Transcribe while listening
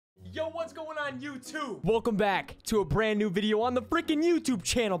Yo, what's going on YouTube? Welcome back to a brand new video on the freaking YouTube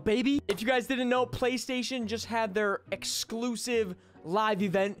channel, baby. If you guys didn't know, PlayStation just had their exclusive live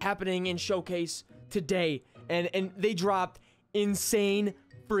event happening in Showcase today. And they dropped insane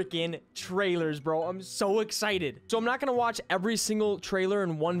freaking trailers, bro. I'm so excited. So I'm not gonna watch every single trailer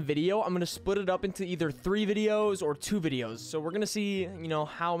in one video. I'm gonna split it up into either 3 videos or 2 videos. So we're gonna see, you know,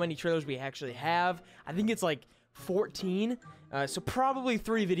 how many trailers we actually have. I think it's like 14. So probably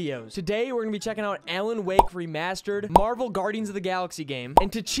 3 videos. Today, we're going to be checking out Alan Wake Remastered, Marvel Guardians of the Galaxy game,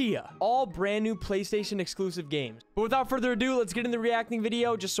 and Tachia, all brand new PlayStation exclusive games. But without further ado, let's get in the reacting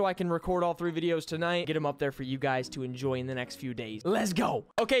video just so I can record all 3 videos tonight, get them up there for you guys to enjoy in the next few days. Let's go.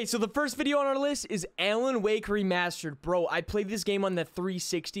 Okay, so the first video on our list is Alan Wake Remastered. Bro, I played this game on the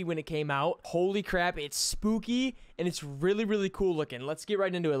 360 when it came out. Holy crap, it's spooky, and it's really, really cool looking. Let's get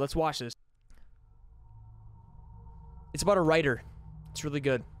right into it. Let's watch this. It's about a writer. It's really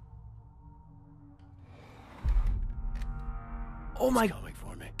good. Oh my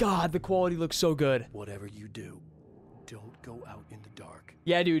God, the quality looks so good. Whatever you do, don't go out in the dark.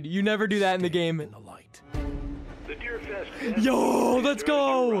 Yeah, dude, you never do that in the game. In the light. The Deer Fest Yo, let's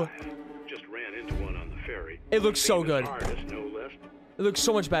go. Just ran into one on the ferry. It looks so good. Artist, no less. It looks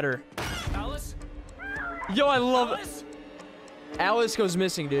so much better. Alice? Yo, I love Alice? it. Alice goes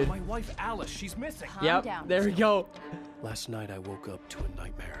missing, dude. My wife Alice, she's missing. Yep, there we go. Last night I woke up to a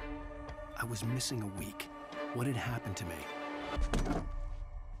nightmare. I was missing a week. What had happened to me?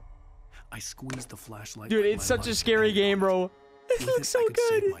 I squeezed the flashlight. Dude, it's such a scary game, bro. It looks so good.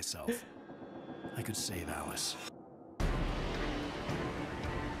 I could save myself. I could save Alice.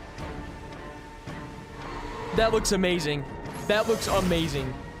 That looks amazing. That looks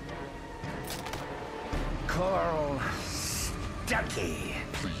amazing. Carl Stucky.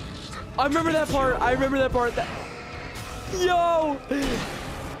 I remember that part. I remember that part. Yo!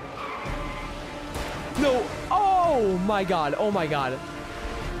 No. Oh my God. Oh my God.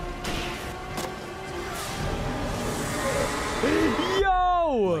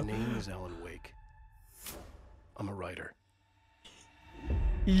 Yo! My name is Alan Wake. I'm a writer.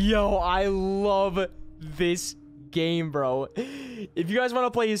 Yo, I love this game, bro. If you guys want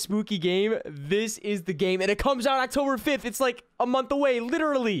to play a spooky game, this is the game. And it comes out October 5th. It's like a month away,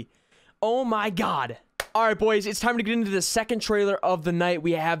 literally. Oh my God. All right, boys, it's time to get into the second trailer of the night.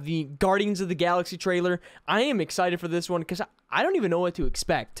 We have the Guardians of the Galaxy trailer. I am excited for this one because I don't even know what to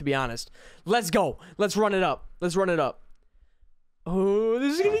expect, to be honest. Let's go. Let's run it up. Let's run it up. Oh,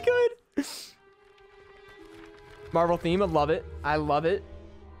 this is going to be good. Marvel theme. I love it. I love it.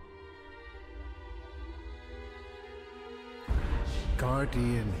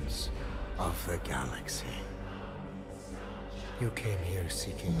 Guardians of the Galaxy. You came here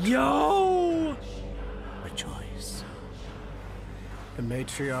seeking Yo! a choice. The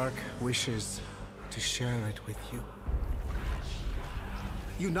matriarch wishes to share it with you.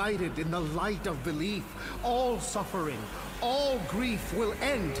 United in the light of belief, all suffering, all grief will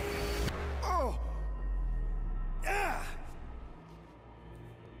end. Oh! Ah!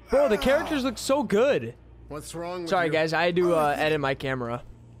 Bro, the characters look so good. What's wrong with Sorry, you? guys. I had to edit my camera.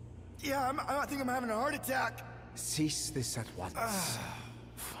 Yeah, I think I'm having a heart attack. Cease this at once.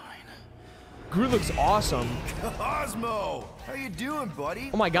 Groot looks awesome. Cosmo, how you doing,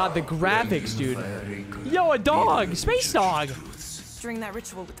 buddy? Oh my God, the graphics, dude. Yo, a dog. Space dog. During that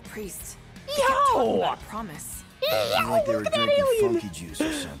ritual with the priest. Yo! I promise. Like they were Look at that drinking alien. funky juice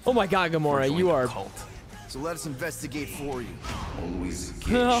or something. Oh my God, Gamora, you are... So let us investigate for you.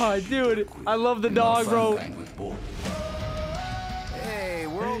 Oh, dude, I love the dog, bro. Hey,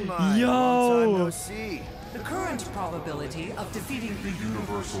 World Mind. Yo. Long time no see. The current probability of defeating the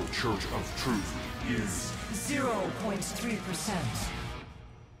Universal Church of Truth is 0.3%.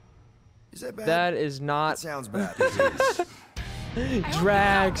 Is that bad? That is not... That sounds bad.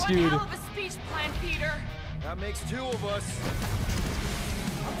 Drags, dude. One hell of a speech plan, Peter. That makes 2 of us.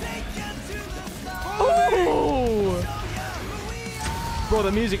 Oh! Bro,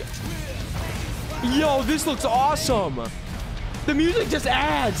 the music... Yo, this looks awesome. The music just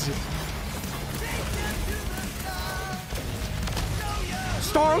adds.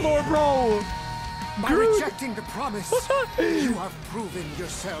 Star-Lord, bro. By rejecting the promise, you have proven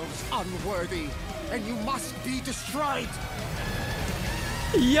yourselves unworthy, and you must be destroyed.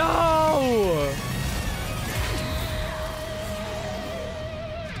 Yo!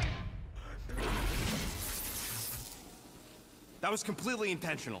 That was completely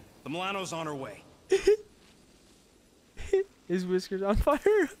intentional. The Milano's on her way. His whiskers on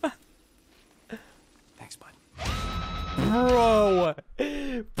fire. Thanks, bud.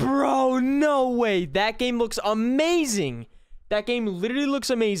 Bro, no way. That game looks amazing. That game literally looks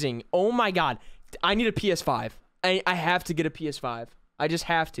amazing. Oh my god. I need a PS5. I have to get a PS5. I just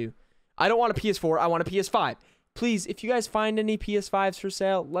have to. I don't want a PS4. I want a PS5. Please, if you guys find any PS5s for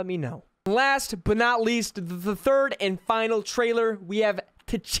sale, let me know. Last but not least, the third and final trailer, we have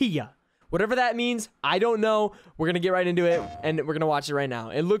Tachia. Whatever that means, I don't know. We're going to get right into it, and we're going to watch it right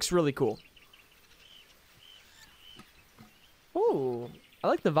now. It looks really cool. Ooh, I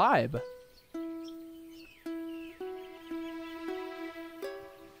like the vibe.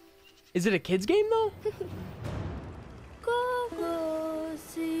 Is it a kid's game, though?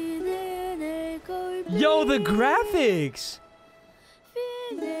 Yo, the graphics!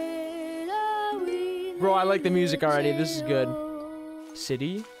 Bro, I like the music already. This is good.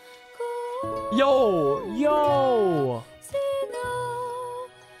 City? Yo! Yo!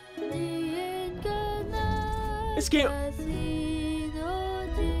 This game...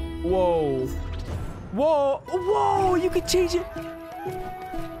 Whoa. Whoa! Whoa! You can change it!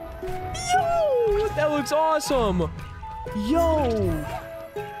 Yo! That looks awesome! Yo!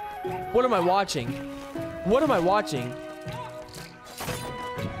 What am I watching? What am I watching?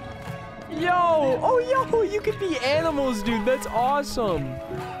 Yo! Oh, yo! You could be animals, dude. That's awesome.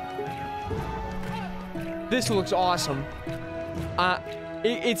 This looks awesome.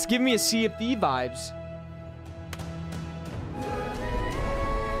 It's giving me a Sea of Thieves vibes.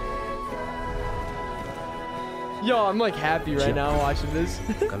 Yo, I'm like happy right now watching this.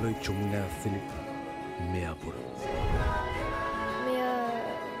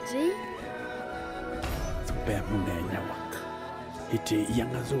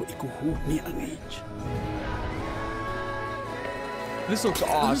 This looks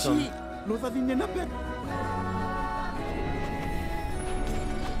awesome.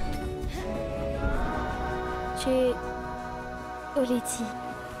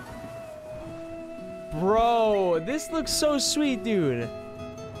 Bro, this looks so sweet, dude.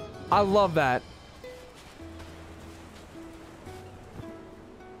 I love that.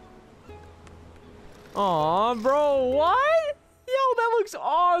 Aw, bro, what? Yo, that looks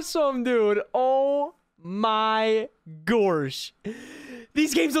awesome, dude. Oh my gosh.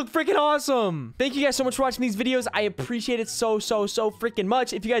 These games look freaking awesome. Thank you guys so much for watching these videos. I appreciate it so freaking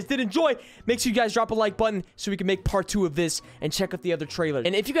much. If you guys did enjoy, make sure you guys drop a like button so we can make part 2 of this and check out the other trailers.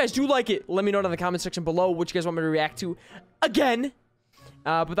 And if you guys do like it, let me know in the comment section below what you guys want me to react to again.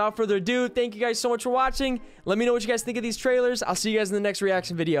 Without further ado, thank you guys so much for watching. Let me know what you guys think of these trailers. I'll see you guys in the next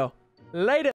reaction video. Later.